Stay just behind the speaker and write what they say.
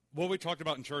What we talked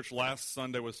about in church last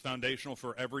Sunday was foundational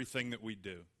for everything that we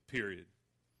do, period.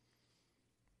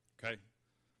 Okay?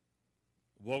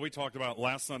 What we talked about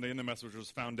last Sunday in the message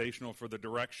was foundational for the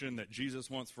direction that Jesus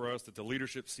wants for us, that the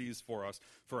leadership sees for us,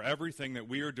 for everything that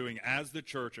we are doing as the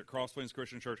church at Cross Plains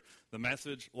Christian Church. The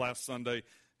message last Sunday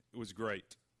was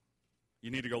great.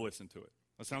 You need to go listen to it.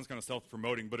 That sounds kind of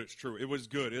self-promoting, but it's true. It was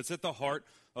good. It's at the heart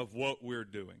of what we're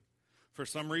doing. For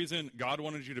some reason, God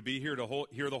wanted you to be here to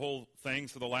hear the whole thing,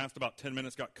 so the last about 10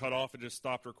 minutes got cut off. It just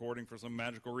stopped recording for some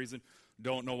magical reason.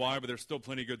 Don't know why, but there's still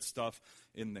plenty of good stuff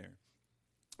in there.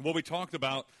 What we talked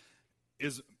about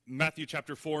is Matthew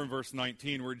chapter 4 and verse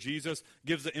 19, where Jesus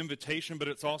gives the invitation, but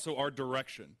it's also our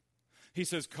direction. He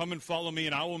says, come and follow me,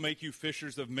 and I will make you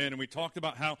fishers of men. And we talked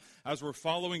about how, as we're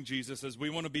following Jesus, as we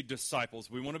want to be disciples,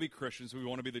 we want to be Christians, we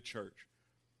want to be the church.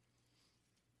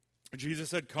 Jesus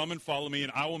said, come and follow me,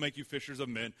 and I will make you fishers of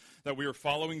men. That we are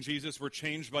following Jesus, we're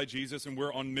changed by Jesus, and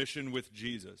we're on mission with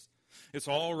Jesus. It's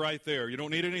all right there. You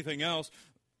don't need anything else,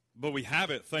 but we have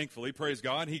it, thankfully. Praise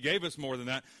God. He gave us more than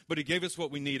that, but he gave us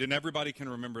what we need, and everybody can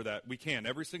remember that. We can.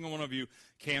 Every single one of you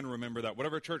can remember that.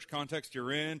 Whatever church context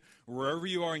you're in, wherever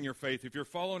you are in your faith, if you're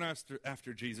following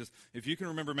after Jesus, if you can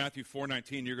remember Matthew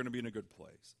 4:19, you're going to be in a good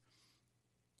place.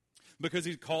 Because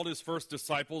he called his first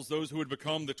disciples, those who would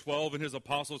become the 12 and his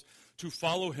apostles, to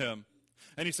follow him.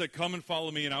 And he said, come and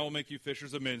follow me, and I will make you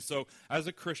fishers of men. So as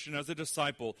a Christian, as a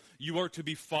disciple, you are to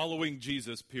be following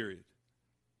Jesus, period.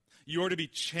 You are to be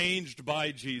changed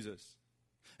by Jesus.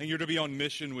 And you're to be on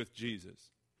mission with Jesus.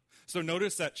 So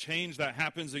notice that change that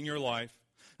happens in your life.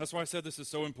 That's why I said this is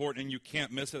so important, and you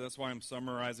can't miss it. That's why I'm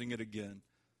summarizing it again.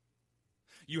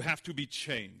 You have to be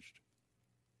changed.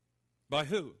 By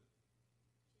who?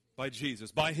 By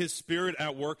Jesus, by his Spirit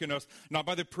at work in us, not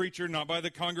by the preacher, not by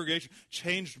the congregation,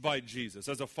 changed by Jesus.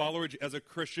 As a follower, as a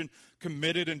Christian,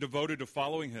 committed and devoted to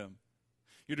following him.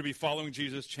 You're to be following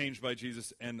Jesus, changed by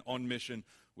Jesus, and on mission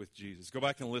with Jesus. Go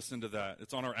back and listen to that.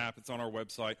 It's on our app. It's on our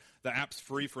website. The app's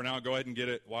free for now. Go ahead and get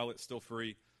it while it's still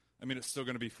free. I mean, it's still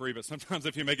going to be free, but sometimes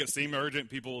if you make it seem urgent,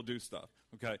 people will do stuff,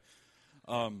 okay?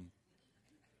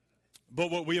 But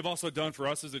what we have also done for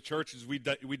us as a church is we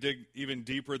dig even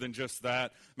deeper than just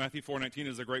that. Matthew 4:19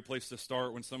 is a great place to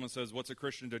start when someone says, what's a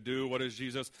Christian to do? What does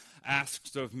Jesus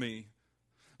ask of me?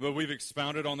 But we've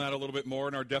expounded on that a little bit more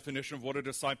in our definition of what a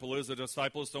disciple is. A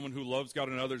disciple is someone who loves God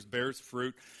and others, bears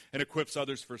fruit, and equips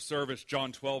others for service.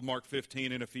 John 12, Mark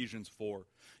 15, and Ephesians 4.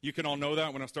 You can all know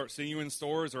that when I start seeing you in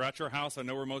stores or at your house. I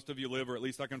know where most of you live, or at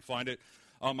least I can find it.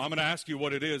 I'm going to ask you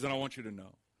what it is, and I want you to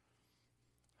know.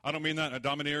 I don't mean that in a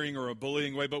domineering or a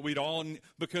bullying way, but we'd all,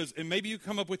 because, and maybe you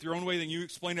come up with your own way and you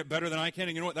explain it better than I can,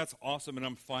 and you know what, that's awesome, and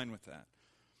I'm fine with that.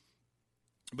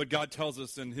 But God tells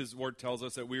us, and his word tells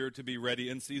us, that we are to be ready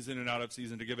in season and out of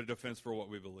season to give a defense for what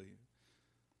we believe.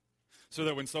 So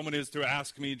that when someone is to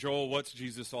ask me, Joel, what's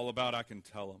Jesus all about, I can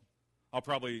tell them. I'll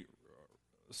probably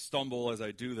stumble as I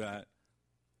do that,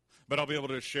 but I'll be able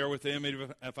to share with them,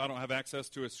 even if I don't have access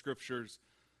to his scriptures,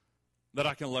 that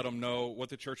I can let them know what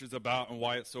the church is about and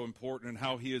why it's so important and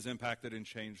how he has impacted and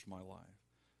changed my life.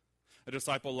 A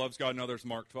disciple loves God and others,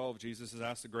 Mark 12. Jesus has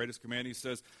asked the greatest command. He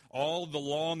says, all the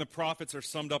law and the prophets are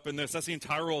summed up in this. That's the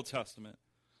entire Old Testament.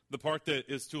 The part that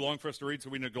is too long for us to read, so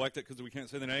we neglect it because we can't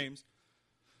say the names.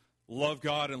 Love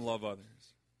God and love others.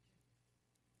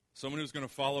 Someone who's going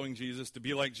to following Jesus, to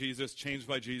be like Jesus, changed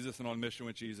by Jesus, and on mission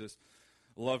with Jesus.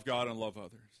 Love God and love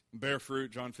others. Bear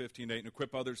fruit, John 15:8, and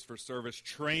equip others for service.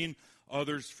 Train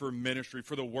others for ministry,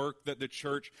 for the work that the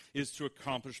church is to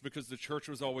accomplish, because the church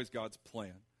was always God's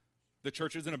plan. The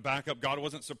church isn't a backup. God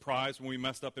wasn't surprised when we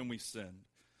messed up and we sinned.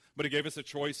 But he gave us a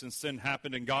choice, and sin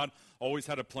happened, and God always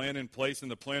had a plan in place,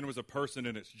 and the plan was a person,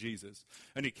 and it's Jesus.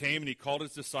 And he came, and he called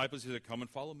his disciples. He said, come and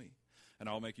follow me, and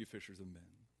I'll make you fishers of men.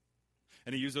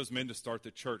 And he used those men to start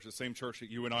the church, the same church that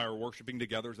you and I are worshiping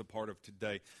together as a part of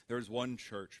today. There's one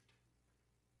church.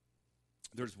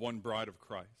 There's one bride of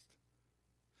Christ.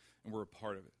 And we're a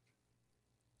part of it.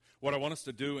 What I want us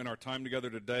to do in our time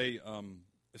together today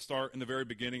is start in the very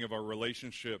beginning of our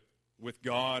relationship with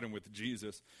God and with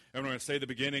Jesus. And when I say the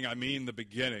beginning, I mean the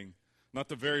beginning. Not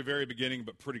the very, very beginning,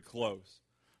 but pretty close.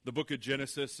 The book of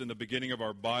Genesis in the beginning of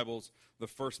our Bibles, the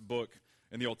first book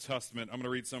in the Old Testament. I'm going to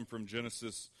read some from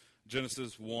Genesis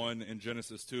 1 and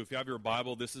Genesis 2. If you have your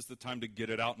Bible, this is the time to get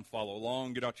it out and follow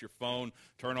along. Get out your phone,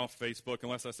 turn off Facebook.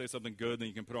 Unless I say something good, then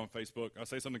you can put it on Facebook. I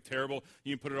say something terrible,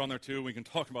 you can put it on there too. We can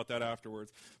talk about that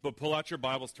afterwards. But pull out your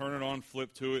Bibles, turn it on,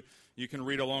 flip to it. You can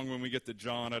read along when we get to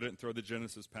John. I didn't throw the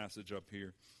Genesis passage up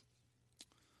here.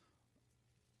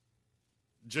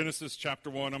 Genesis chapter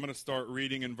 1, I'm going to start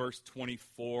reading in verse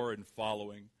 24 and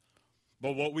following.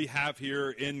 But what we have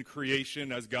here in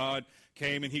creation, as God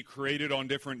came and he created on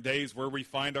different days, where we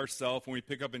find ourselves when we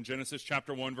pick up in Genesis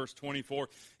chapter 1, verse 24,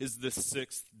 is the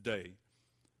sixth day.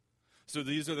 So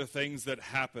these are the things that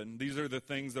happen. These are the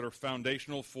things that are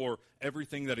foundational for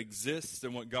everything that exists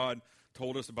and what God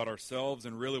told us about ourselves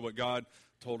and really what God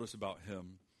told us about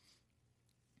him.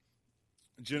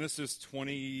 Genesis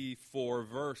 24,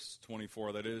 verse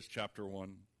 24, that is chapter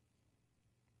 1.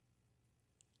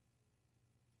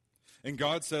 And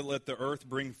God said, let the earth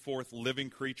bring forth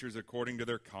living creatures according to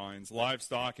their kinds,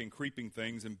 livestock and creeping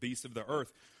things and beasts of the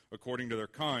earth according to their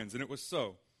kinds. And it was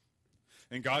so.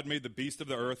 And God made the beasts of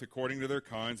the earth according to their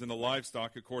kinds, and the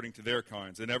livestock according to their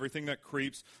kinds, and everything that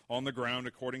creeps on the ground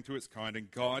according to its kind.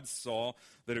 And God saw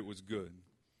that it was good.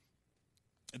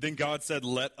 And then God said,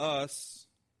 let us,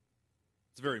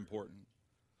 it's very important,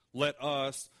 let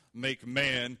us make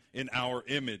man in our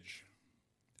image,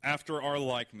 after our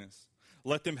likeness.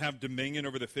 Let them have dominion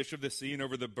over the fish of the sea, and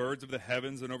over the birds of the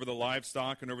heavens, and over the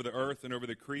livestock, and over the earth, and over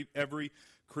every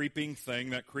creeping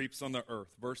thing that creeps on the earth.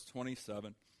 Verse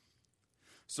 27.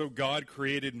 So God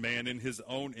created man in his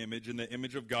own image. In the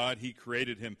image of God he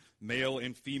created him. Male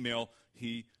and female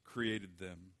he created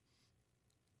them.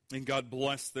 And God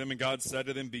blessed them, and God said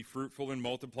to them, be fruitful and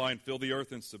multiply, and fill the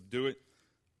earth and subdue it,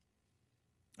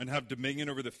 and have dominion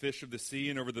over the fish of the sea,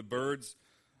 and over the birds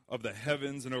of the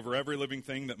heavens, and over every living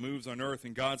thing that moves on earth.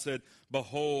 And God said,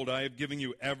 behold, I have given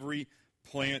you every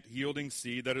plant yielding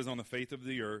seed that is on the face of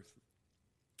the earth,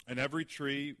 and every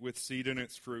tree with seed in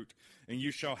its fruit, and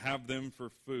you shall have them for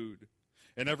food.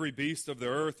 And every beast of the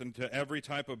earth, and to every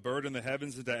type of bird in the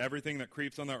heavens, and to everything that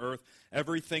creeps on the earth,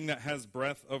 everything that has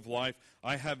breath of life,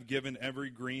 I have given every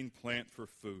green plant for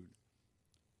food.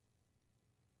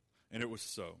 And it was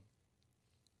so.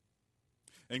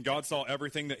 And God saw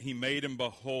everything that he made, and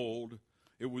behold,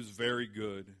 it was very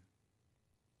good.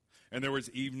 And there was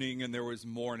evening and there was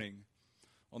morning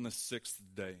on the sixth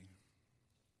day.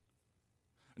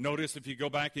 Notice if you go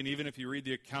back and even if you read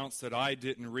the accounts that I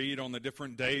didn't read on the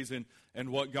different days and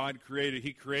what God created,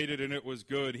 he created and it was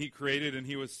good. He created and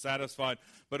he was satisfied.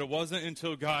 But it wasn't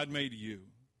until God made you.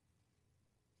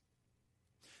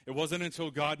 It wasn't until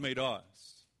God made us.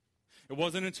 It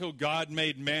wasn't until God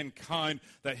made mankind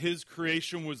that his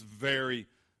creation was very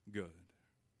good.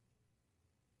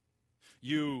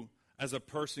 You, as a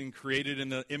person created in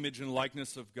the image and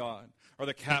likeness of God, are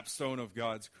the capstone of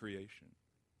God's creation.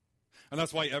 And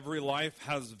that's why every life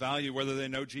has value, whether they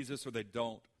know Jesus or they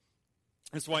don't.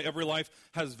 That's why every life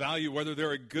has value, whether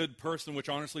they're a good person, which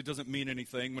honestly doesn't mean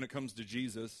anything when it comes to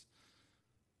Jesus,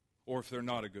 or if they're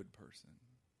not a good person.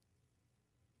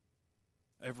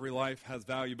 Every life has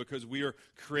value because we are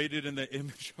created in the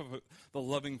image of the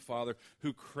loving Father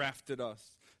who crafted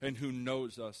us and who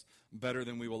knows us better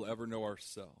than we will ever know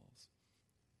ourselves.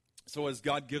 So as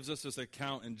God gives us this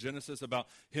account in Genesis about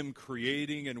him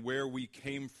creating and where we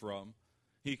came from,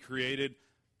 he created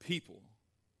people.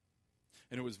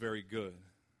 And it was very good,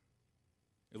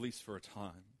 at least for a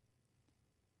time,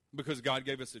 because God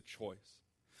gave us a choice.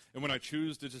 And when I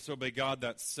choose to disobey God,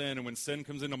 that's sin. And when sin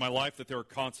comes into my life, that there are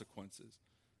consequences.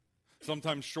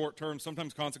 Sometimes short-term,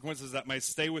 sometimes consequences that may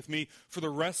stay with me for the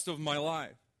rest of my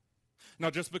life. Now,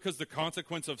 just because the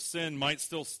consequence of sin might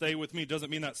still stay with me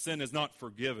doesn't mean that sin is not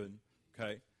forgiven,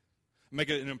 okay? Make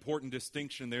an important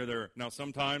distinction there. Now,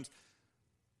 sometimes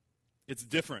it's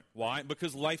different. Why?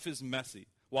 Because life is messy.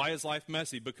 Why is life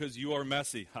messy? Because you are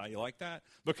messy. How, you like that?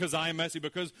 Because I am messy.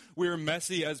 Because we're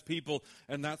messy as people,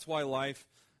 and that's why life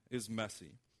is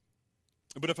messy.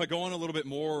 But if I go on a little bit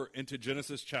more into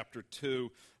Genesis chapter 2,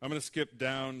 I'm going to skip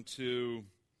down to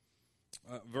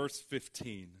verse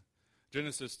 15.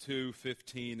 Genesis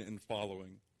 2:15 and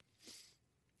following.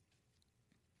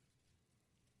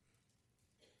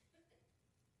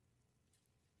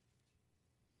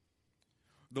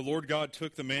 The Lord God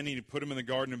took the man and he put him in the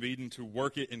Garden of Eden to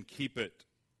work it and keep it.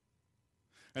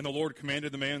 And the Lord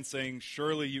commanded the man, saying,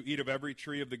 surely you eat of every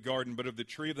tree of the garden, but of the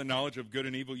tree of the knowledge of good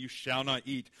and evil you shall not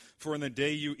eat. For in the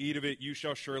day you eat of it, you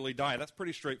shall surely die. That's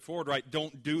pretty straightforward, right?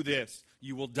 Don't do this.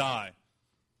 You will die.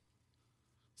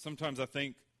 Sometimes I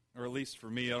think, or at least for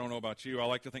me, I don't know about you, I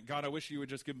like to think, God, I wish you would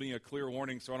just give me a clear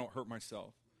warning so I don't hurt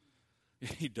myself.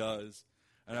 He does,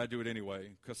 and I do it anyway,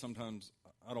 because sometimes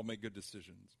I don't make good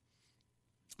decisions.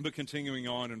 But continuing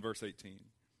on in verse 18.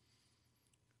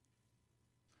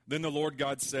 Then the Lord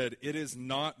God said, it is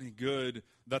not good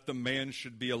that the man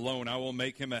should be alone. I will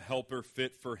make him a helper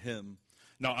fit for him.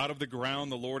 Now out of the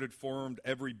ground the Lord had formed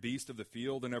every beast of the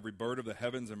field and every bird of the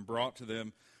heavens and brought to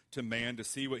them to man to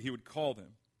see what he would call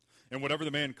them. And whatever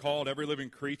the man called every living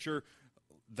creature,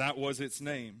 that was its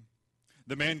name.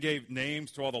 The man gave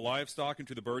names to all the livestock and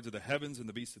to the birds of the heavens and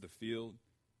the beasts of the field.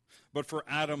 But for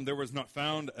Adam there was not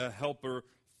found a helper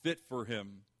fit for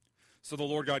him. So the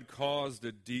Lord God caused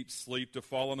a deep sleep to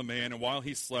fall on the man, and while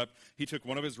he slept, he took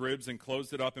one of his ribs and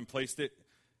closed it up and placed it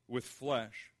with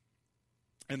flesh.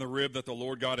 And the rib that the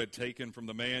Lord God had taken from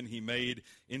the man he made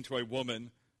into a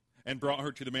woman and brought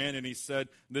her to the man, and he said,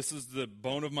 "This is the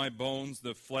bone of my bones,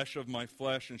 the flesh of my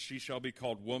flesh, and she shall be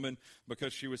called woman,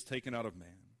 because she was taken out of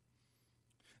man.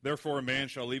 Therefore a man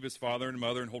shall leave his father and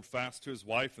mother and hold fast to his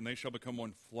wife, and they shall become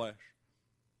one flesh.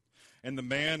 And the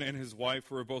man and his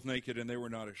wife were both naked, and they were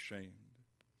not ashamed."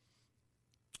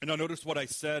 And now notice what I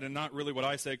said, and not really what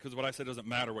I say, because what I said doesn't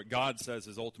matter. What God says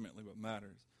is ultimately what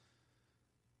matters.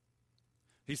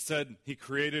 He said he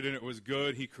created and it was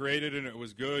good. He created and it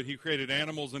was good. He created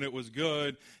animals and it was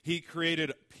good. He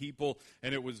created people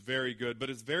and it was very good. But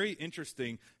it's very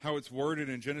interesting how it's worded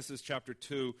in Genesis chapter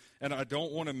 2, and I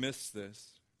don't want to miss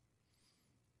this.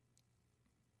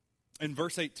 In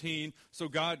verse 18, so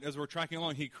God, as we're tracking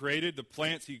along, he created the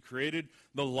plants, he created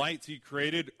the lights, he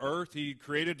created earth, he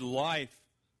created life.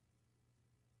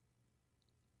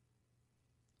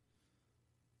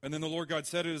 And then the Lord God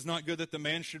said, "It is not good that the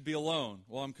man should be alone."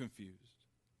 Well, I'm confused.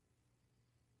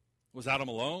 Was Adam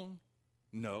alone?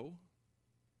 No.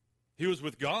 He was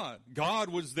with God. God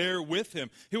was there with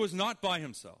him. He was not by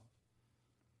himself.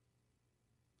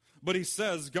 But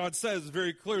God says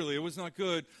very clearly, it was not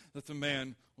good that the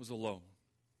man was alone.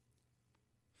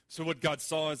 So what God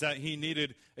saw is that he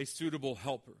needed a suitable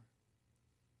helper.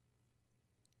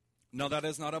 Now, that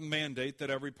is not a mandate that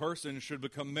every person should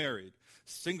become married.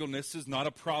 Singleness is not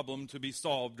a problem to be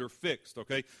solved or fixed,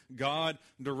 okay? God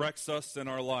directs us in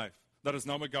our life. That is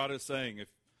not what God is saying.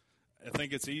 I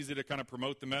think it's easy to kind of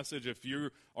promote the message if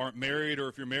you aren't married, or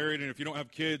if you're married and if you don't have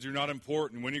kids, you're not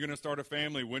important. When are you going to start a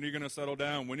family? When are you going to settle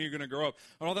down? When are you going to grow up?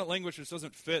 And all that language just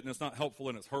doesn't fit, and it's not helpful,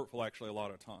 and it's hurtful actually a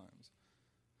lot of times.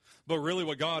 But really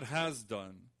what God has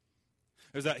done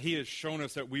is that he has shown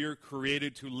us that we are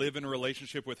created to live in a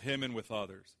relationship with him and with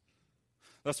others.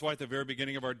 That's why at the very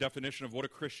beginning of our definition of what a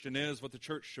Christian is, what the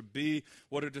church should be,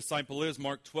 what a disciple is,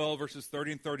 Mark 12, verses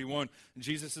 30 and 31,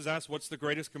 Jesus is asked, what's the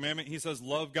greatest commandment? He says,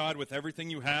 love God with everything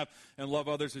you have and love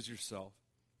others as yourself.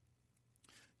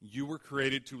 You were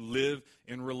created to live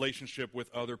in relationship with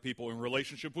other people, in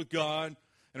relationship with God,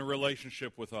 and a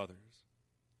relationship with others.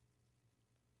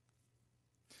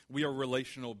 We are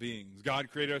relational beings.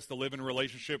 God created us to live in a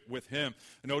relationship with him.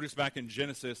 Notice back in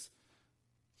Genesis,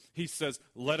 he says,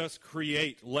 let us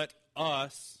create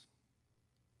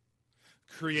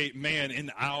man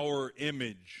in our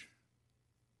image.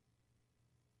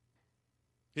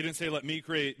 He didn't say, let me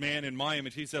create man in my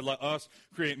image. He said, let us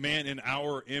create man in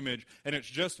our image. And it's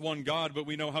just one God, but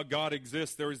we know how God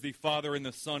exists. There is the Father and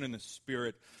the Son and the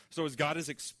Spirit. So as God is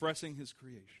expressing his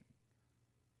creation,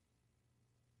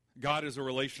 God is a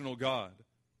relational God.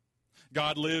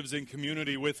 God lives in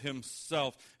community with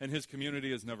himself, and his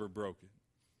community is never broken.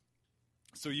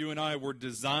 So you and I were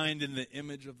designed in the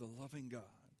image of the loving God,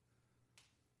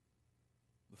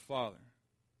 the Father,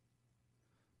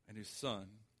 and his Son,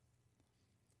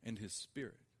 and his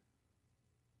Spirit.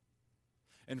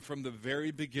 And from the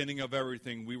very beginning of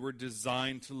everything, we were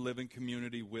designed to live in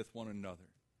community with one another.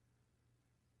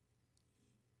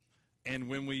 And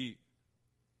when we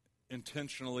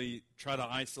intentionally try to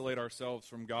isolate ourselves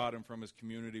from God and from his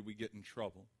community, we get in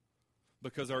trouble.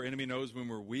 Because our enemy knows when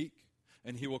we're weak,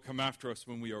 and he will come after us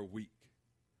when we are weak.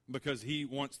 Because he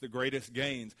wants the greatest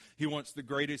gains. He wants the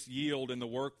greatest yield in the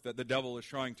work that the devil is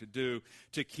trying to do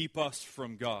to keep us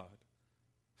from God.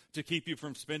 To keep you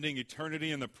from spending eternity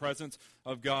in the presence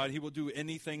of God. He will do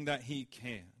anything that he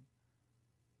can.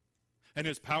 And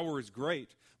his power is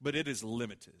great, but it is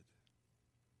limited.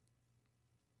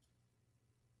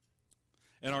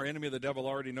 And our enemy, the devil,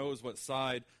 already knows what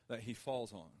side that he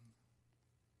falls on.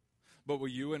 But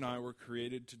what you and I were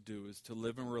created to do is to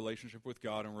live in relationship with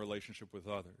God and relationship with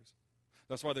others.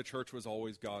 That's why the church was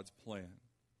always God's plan.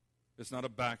 It's not a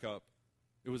backup.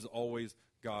 It was always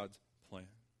God's plan.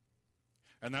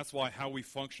 And that's why how we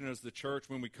function as the church,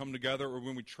 when we come together or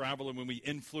when we travel and when we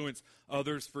influence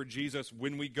others for Jesus,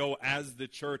 when we go as the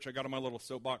church. I got on my little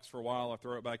soapbox for a while. I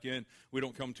throw it back in. We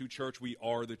don't come to church. We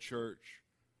are the church.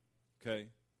 Okay?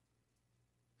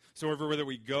 So everywhere that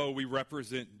we go, we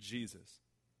represent Jesus.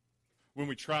 When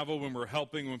we travel, when we're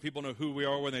helping, when people know who we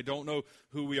are, when they don't know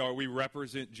who we are, we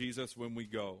represent Jesus when we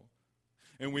go.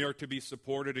 And we are to be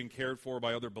supported and cared for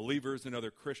by other believers and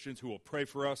other Christians who will pray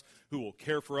for us, who will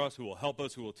care for us, who will help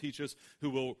us, who will teach us, who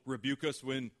will rebuke us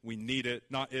when we need it.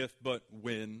 Not if, but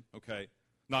when, okay?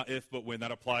 Not if, but when.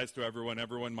 That applies to everyone.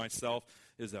 Everyone, myself,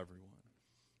 is everyone.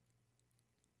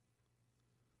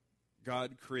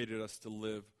 God created us to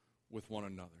live with one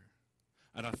another.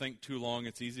 And I think too long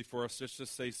it's easy for us just to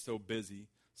stay so busy,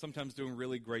 sometimes doing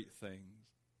really great things,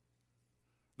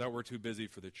 that we're too busy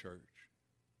for the church.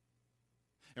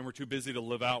 And we're too busy to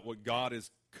live out what God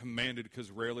has commanded,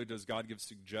 because rarely does God give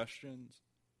suggestions,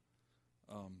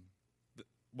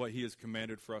 what he has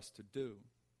commanded for us to do.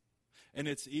 And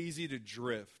it's easy to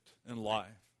drift in life.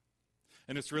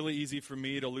 And it's really easy for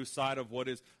me to lose sight of what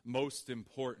is most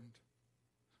important.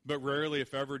 But rarely,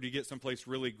 if ever, do you get someplace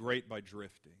really great by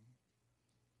drifting.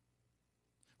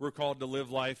 We're called to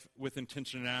live life with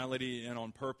intentionality and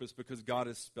on purpose because God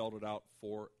has spelled it out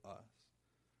for us.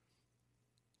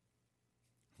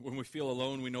 When we feel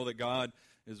alone, we know that God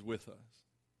is with us.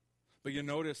 But you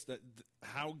notice that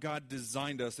how God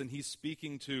designed us, and he's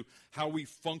speaking to how we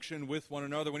function with one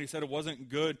another when he said it wasn't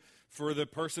good for the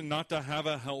person not to have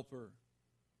a helper,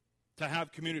 to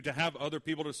have community, to have other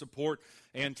people to support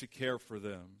and to care for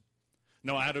them.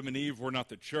 No, Adam and Eve were not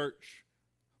the church,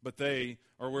 but they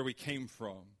are where we came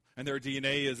from. And their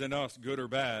DNA is in us, good or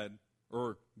bad,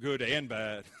 or good and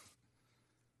bad.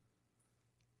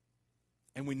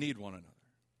 And we need one another.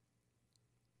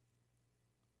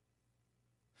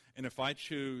 And if I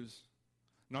choose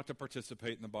not to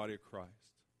participate in the body of Christ,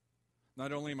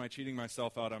 not only am I cheating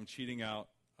myself out, I'm cheating out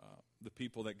the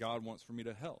people that God wants for me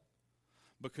to help.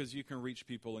 Because you can reach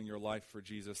people in your life for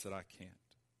Jesus that I can't.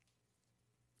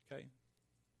 Okay?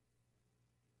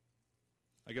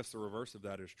 I guess the reverse of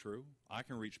that is true. I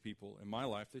can reach people in my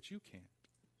life that you can't.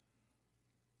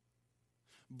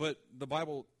 But the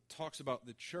Bible talks about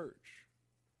the church.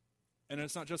 And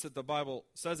it's not just that the Bible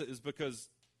says it, it's because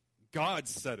God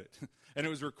said it. And it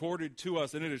was recorded to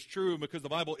us, and it is true because the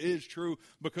Bible is true,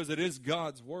 because it is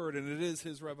God's word and it is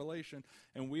his revelation.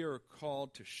 And we are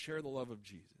called to share the love of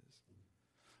Jesus.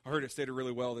 I heard it stated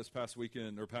really well this past week.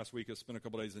 I spent a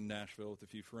couple days in Nashville with a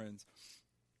few friends.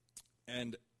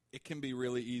 And it can be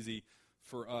really easy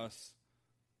for us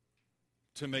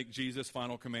to make Jesus'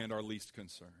 final command our least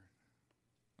concern.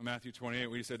 In Matthew 28,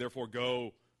 where he said, therefore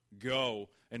go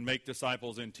and make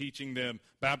disciples, and teaching them,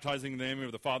 baptizing them in the name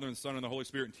of the Father and Son and the Holy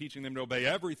Spirit, and teaching them to obey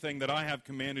everything that I have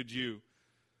commanded you.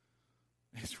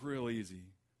 It's real easy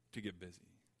to get busy.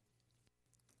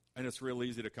 And it's real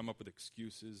easy to come up with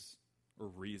excuses or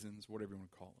reasons, whatever you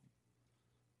want to call them.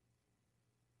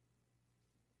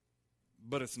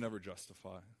 But it's never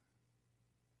justified.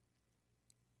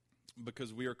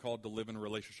 Because we are called to live in a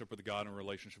relationship with God and a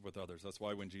relationship with others. That's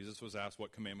why when Jesus was asked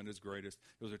what commandment is greatest,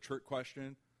 it was a trick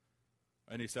question.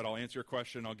 And he said, I'll answer your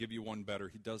question, I'll give you one better.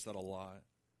 He does that a lot.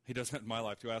 He does that in my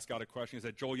life. To ask God a question, he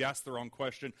said, Joel, you asked the wrong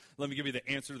question. Let me give you the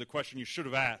answer to the question you should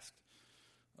have asked.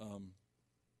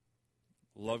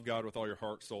 Love God with all your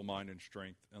heart, soul, mind, and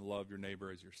strength, and love your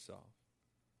neighbor as yourself.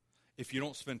 If you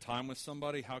don't spend time with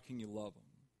somebody, how can you love them?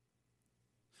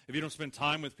 If you don't spend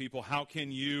time with people, how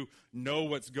can you know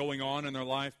what's going on in their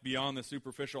life beyond the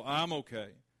superficial? I'm okay.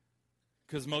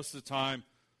 Because most of the time,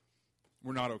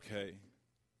 we're not okay.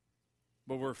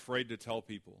 But we're afraid to tell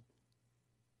people.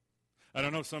 I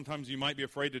don't know, sometimes you might be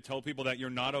afraid to tell people that you're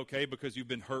not okay because you've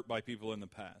been hurt by people in the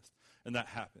past. And that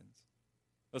happens.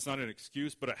 That's not an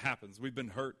excuse, but it happens. We've been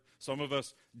hurt, some of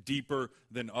us deeper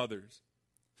than others.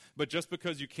 But just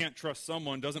because you can't trust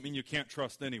someone doesn't mean you can't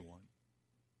trust anyone.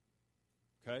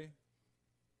 Okay?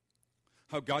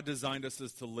 How God designed us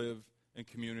is to live in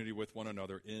community with one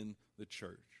another in the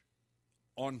church.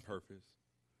 On purpose.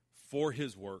 For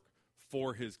his work.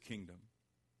 For his kingdom.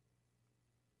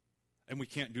 And we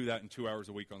can't do that in 2 hours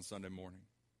a week on Sunday morning.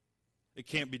 It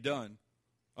can't be done.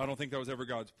 I don't think that was ever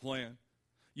God's plan.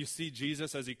 You see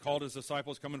Jesus as he called his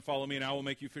disciples, come and follow me and I will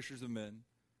make you fishers of men.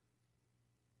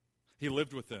 He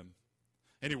lived with them.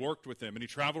 And he worked with them, and he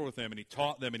traveled with them, and he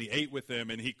taught them, and he ate with them,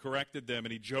 and he corrected them,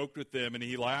 and he joked with them, and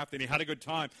he laughed, and he had a good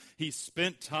time. He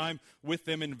spent time with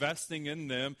them, investing in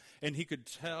them, and he could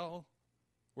tell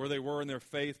where they were in their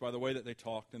faith by the way that they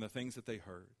talked and the things that they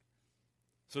heard.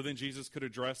 So then Jesus could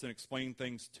address and explain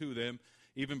things to them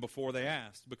even before they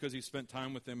asked, because he spent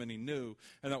time with them and he knew.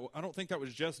 And I don't think that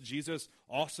was just Jesus'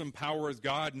 awesome power as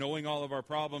God, knowing all of our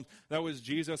problems. That was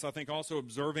Jesus, I think, also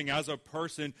observing as a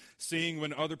person, seeing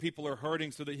when other people are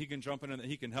hurting so that he can jump in and that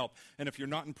he can help. And if you're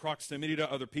not in proximity to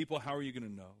other people, how are you going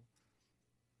to know?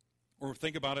 Or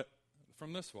think about it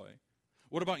from this way.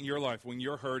 What about in your life when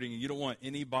you're hurting and you don't want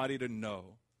anybody to know?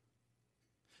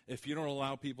 If you don't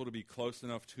allow people to be close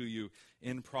enough to you,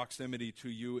 in proximity to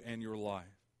you and your life,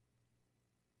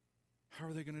 how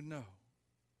are they going to know?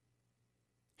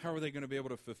 How are they going to be able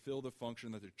to fulfill the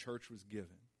function that the church was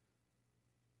given?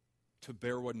 To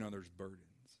bear one another's burdens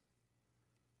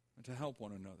and to help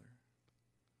one another.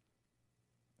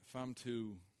 If I'm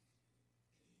to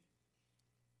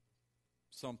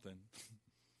something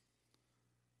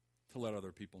to let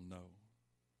other people know.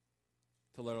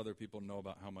 To let other people know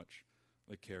about how much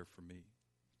they care for me.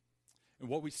 And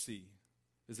what we see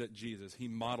is that Jesus, he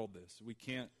modeled this. We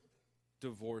can't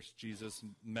divorce Jesus'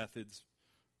 methods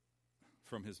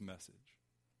from his message.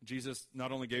 Jesus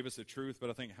not only gave us the truth, but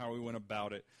I think how he went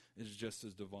about it is just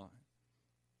as divine.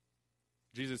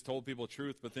 Jesus told people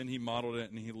truth, but then he modeled it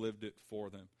and he lived it for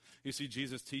them. You see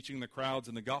Jesus teaching the crowds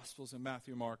in the Gospels in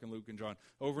Matthew, Mark, and Luke, and John.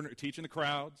 Teaching the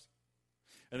crowds,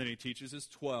 and then he teaches his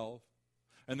 12,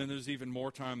 and then there's even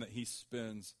more time that he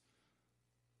spends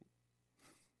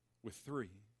with 3,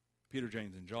 Peter,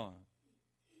 James, and John.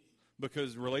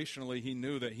 Because relationally, he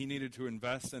knew that he needed to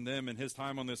invest in them, and his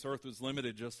time on this earth was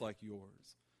limited just like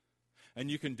yours. And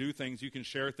you can do things, you can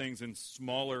share things in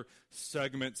smaller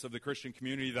segments of the Christian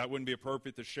community that wouldn't be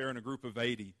appropriate to share in a group of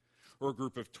 80 or a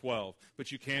group of 12. But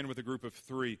you can with a group of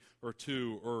 3 or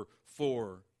 2 or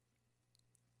 4.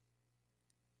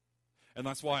 And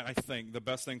that's why I think the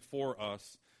best thing for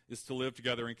us is to live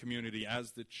together in community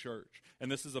as the church.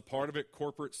 And this is a part of it.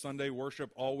 Corporate Sunday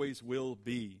worship always will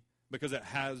be, because it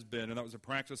has been, and that was a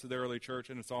practice of the early church,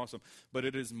 and it's awesome. But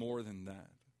it is more than that.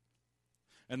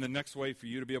 And the next way for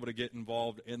you to be able to get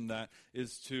involved in that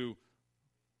is to,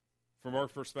 from our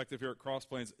perspective here at Cross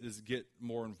Plains, is get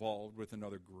more involved with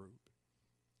another group.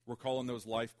 We're calling those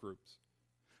life groups.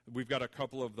 We've got a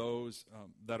couple of those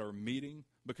that are meeting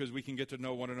because we can get to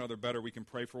know one another better. We can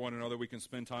pray for one another. We can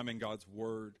spend time in God's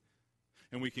Word.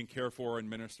 And we can care for and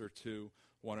minister to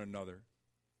one another.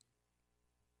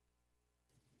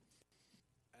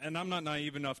 And I'm not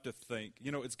naive enough to think,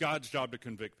 it's God's job to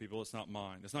convict people. It's not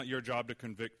mine. It's not your job to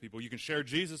convict people. You can share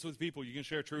Jesus with people. You can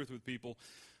share truth with people.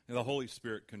 And the Holy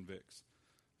Spirit convicts.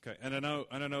 Okay, and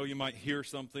I know you might hear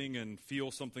something and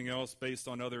feel something else based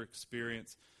on other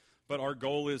experience. But our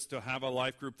goal is to have a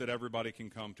life group that everybody can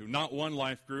come to. Not one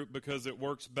life group, because it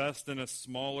works best in a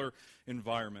smaller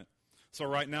environment. So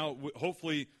right now,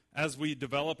 hopefully, as we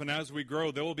develop and as we grow,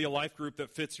 there will be a life group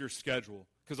that fits your schedule.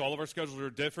 Because all of our schedules are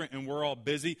different and we're all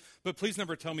busy. But please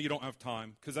never tell me you don't have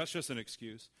time, because that's just an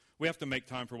excuse. We have to make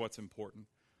time for what's important.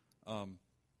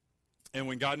 And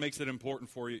when God makes it important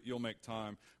for you, you'll make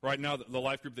time. Right now, the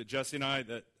life group that Jesse and I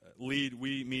that lead,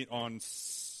 we meet on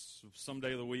some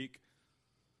day of the week.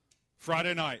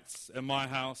 Friday nights at my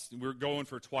house. We're going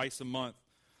for twice a month.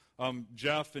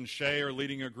 Jeff and Shay are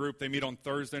leading a group. They meet on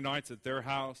Thursday nights at their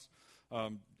house.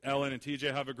 Ellen and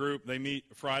TJ have a group. They meet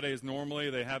Fridays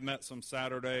normally. They have met some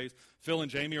Saturdays. Phil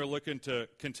and Jamie are looking to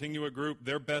continue a group.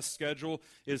 Their best schedule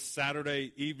is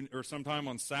Saturday evening or sometime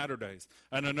on Saturdays.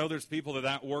 And I know there's people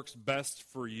that works best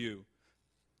for you.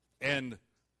 And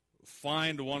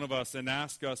find one of us and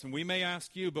ask us. And we may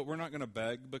ask you, but we're not going to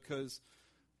beg, because,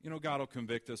 God will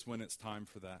convict us when it's time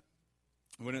for that.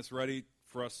 When it's ready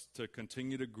for us to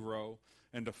continue to grow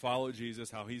and to follow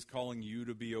Jesus, how he's calling you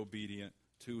to be obedient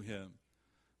to him.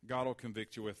 God will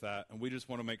convict you with that. And we just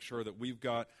want to make sure that we've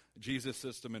got Jesus'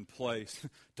 system in place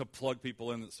to plug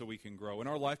people in so we can grow. And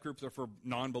our life groups are for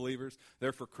non-believers.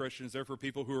 They're for Christians. They're for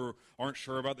people who aren't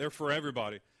sure about it. They're for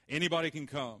everybody. Anybody can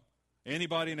come.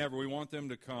 Anybody and ever. We want them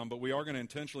to come. But we are going to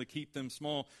intentionally keep them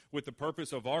small with the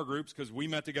purpose of our groups, because we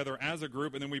met together as a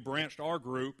group and then we branched our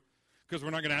group, because we're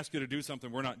not going to ask you to do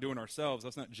something we're not doing ourselves.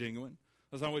 That's not genuine.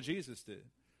 That's not what Jesus did.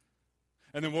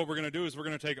 And then what we're going to do is we're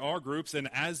going to take our groups, and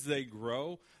as they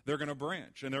grow, they're going to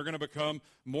branch. And they're going to become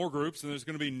more groups, and there's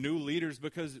going to be new leaders,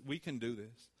 because we can do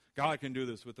this. God can do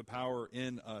this with the power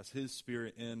in us, his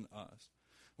Spirit in us.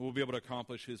 We'll be able to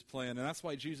accomplish his plan. And that's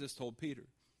why Jesus told Peter.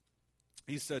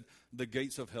 He said, the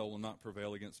gates of hell will not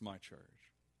prevail against my church.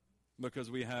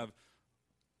 Because we have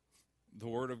the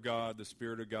Word of God, the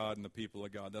Spirit of God, and the people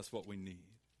of God. That's what we need.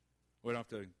 We don't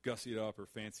have to gussy it up or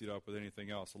fancy it up with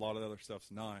anything else. A lot of other stuff's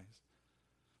nice.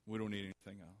 We don't need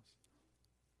anything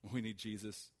else. We need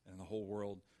Jesus, and the whole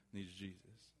world needs Jesus.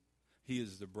 He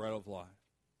is the bread of life.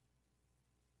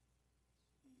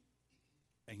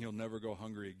 And you'll never go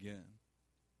hungry again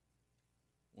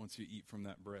once you eat from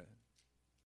that bread.